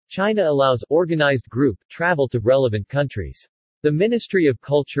China allows organized group travel to relevant countries. The Ministry of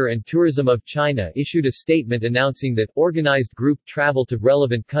Culture and Tourism of China issued a statement announcing that organized group travel to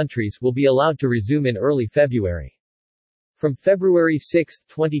relevant countries will be allowed to resume in early February. From February 6,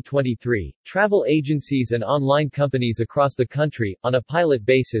 2023, travel agencies and online companies across the country, on a pilot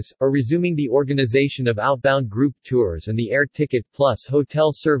basis, are resuming the organization of outbound group tours and the air ticket plus hotel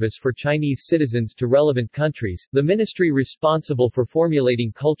service for Chinese citizens to relevant countries, the ministry responsible for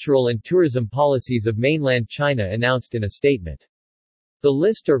formulating cultural and tourism policies of mainland China announced in a statement. The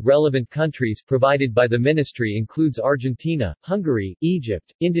list of relevant countries provided by the ministry includes Argentina, Hungary,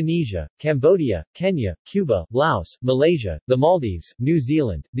 Egypt, Indonesia, Cambodia, Kenya, Cuba, Laos, Malaysia, the Maldives, New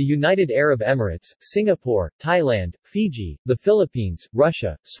Zealand, the United Arab Emirates, Singapore, Thailand, Fiji, the Philippines,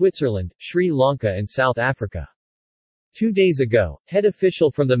 Russia, Switzerland, Sri Lanka and South Africa. 2 days ago, head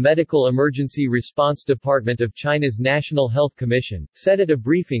official from the Medical Emergency Response Department of China's National Health Commission, said at a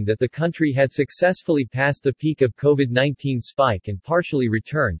briefing that the country had successfully passed the peak of COVID-19 spike and partially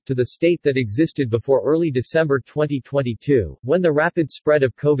returned to the state that existed before early December 2022, when the rapid spread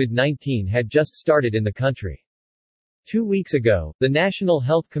of COVID-19 had just started in the country. 2 weeks ago, the National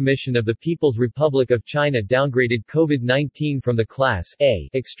Health Commission of the People's Republic of China downgraded COVID-19 from the Class A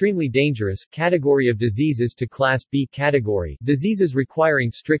extremely dangerous category of diseases to Class B category diseases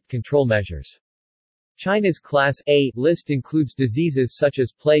requiring strict control measures. China's Class A list includes diseases such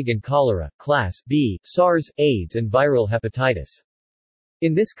as plague and cholera, Class B, SARS, AIDS and viral hepatitis.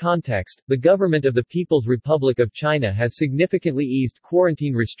 In this context, the government of the People's Republic of China has significantly eased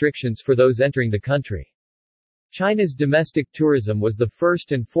quarantine restrictions for those entering the country. China's domestic tourism was the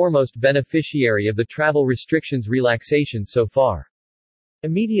first and foremost beneficiary of the travel restrictions relaxation so far.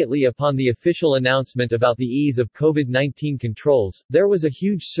 Immediately upon the official announcement about the ease of COVID-19 controls, there was a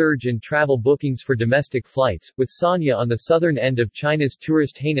huge surge in travel bookings for domestic flights, with Sanya on the southern end of China's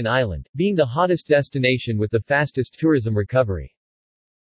tourist Hainan Island, being the hottest destination with the fastest tourism recovery.